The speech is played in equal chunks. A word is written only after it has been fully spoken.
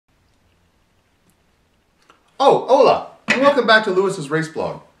Oh, hola, and welcome back to Lewis's Race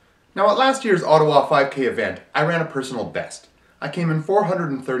Blog. Now at last year's Ottawa 5K event, I ran a personal best. I came in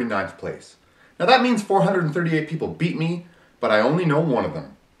 439th place. Now that means 438 people beat me, but I only know one of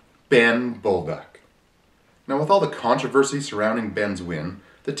them, Ben Bolduc. Now with all the controversy surrounding Ben's win,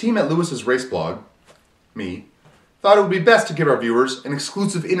 the team at Lewis's Race Blog, me, thought it would be best to give our viewers an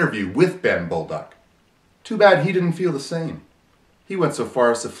exclusive interview with Ben Bolduc. Too bad he didn't feel the same. He went so far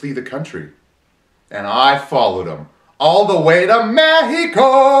as to flee the country. And I followed him, all the way to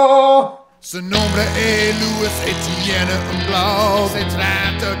Mexico! Su nombre es Luis Etienne, un blog se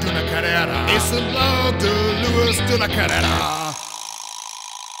trata de una carrera. Es un blog de Luis de la carrera.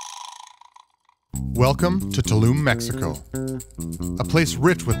 Welcome to Tulum, Mexico, a place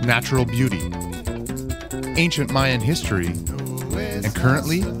rich with natural beauty, ancient Mayan history, and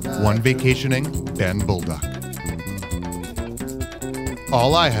currently one vacationing Ben Bolduc.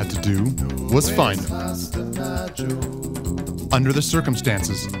 All I had to do was find him. Under the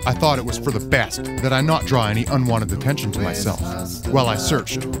circumstances, I thought it was for the best that I not draw any unwanted attention to myself while I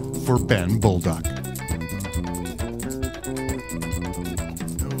searched for Ben Bolduc.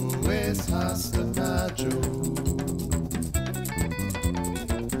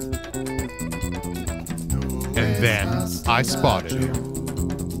 And then I spotted him.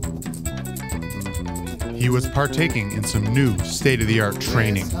 He was partaking in some new state-of-the-art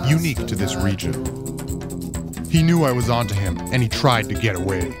training unique to this region. He knew I was onto him, and he tried to get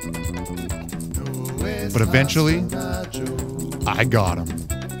away. But eventually, I got him.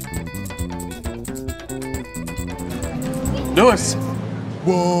 Lewis!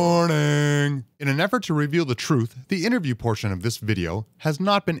 Warning! In an effort to reveal the truth, the interview portion of this video has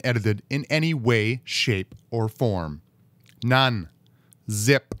not been edited in any way, shape, or form. None.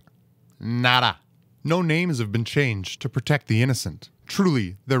 Zip. Nada. No names have been changed to protect the innocent.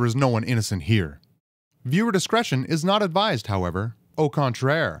 Truly, there is no one innocent here. Viewer discretion is not advised, however. Au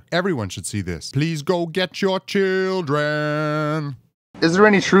contraire, everyone should see this. Please go get your children. Is there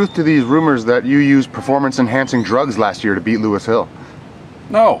any truth to these rumors that you used performance-enhancing drugs last year to beat Lewis Hill?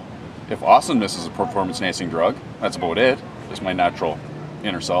 No. If awesomeness is a performance-enhancing drug, that's about it. Just my natural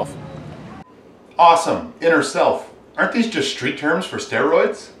inner self. Awesome. Inner self. Aren't these just street terms for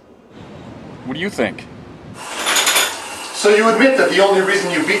steroids? What do you think? So you admit that the only reason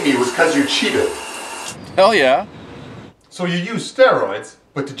you beat me was because you cheated? Hell yeah. So you used steroids,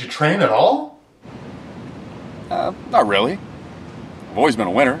 but did you train at all? Not really. I've always been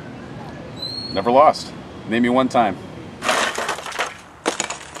a winner. Never lost. Name me one time.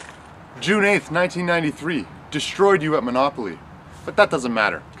 June 8th, 1993. Destroyed you at Monopoly. But that doesn't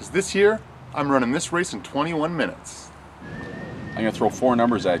matter, because this year, I'm running this race in 21 minutes. I'm gonna throw 4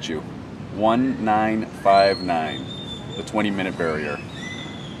 numbers at you. 1959. The 20-minute barrier.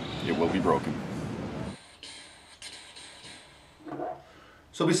 It will be broken.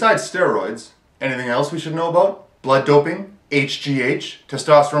 So besides steroids, anything else we should know about? Blood doping? HGH?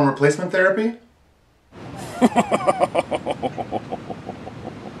 Testosterone replacement therapy?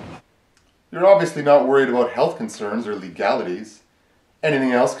 You're obviously not worried about health concerns or legalities.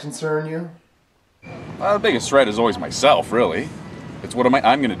 Anything else concern you? The biggest threat is always myself, really. It's what I'm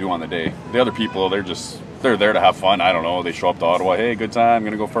going to do on the day. The other people, they're there to have fun. I don't know. They show up to Ottawa. Hey, good time. I'm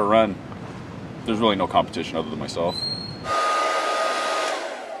going to go for a run. There's really no competition other than myself.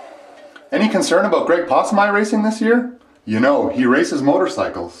 Any concern about Greg Possumi racing this year? You know, he races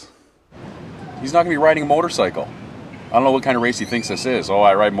motorcycles. He's not going to be riding a motorcycle. I don't know what kind of race he thinks this is. Oh,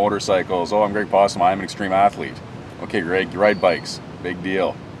 I ride motorcycles. Oh, I'm Greg Possumi. I'm an extreme athlete. Okay, Greg, you ride bikes. Big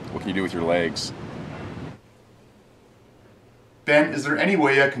deal. What can you do with your legs? Ben, is there any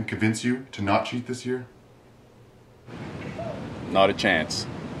way I can convince you to not cheat this year? Not a chance.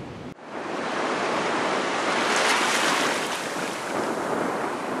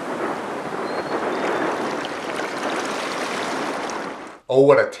 Oh,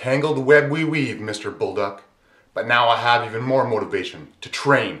 what a tangled web we weave, Mr. Bolduc. But now I have even more motivation to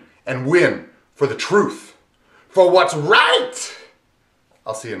train and win for the truth. For what's right!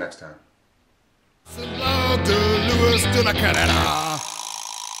 I'll see you next time. Su blog de Luis de la carrera.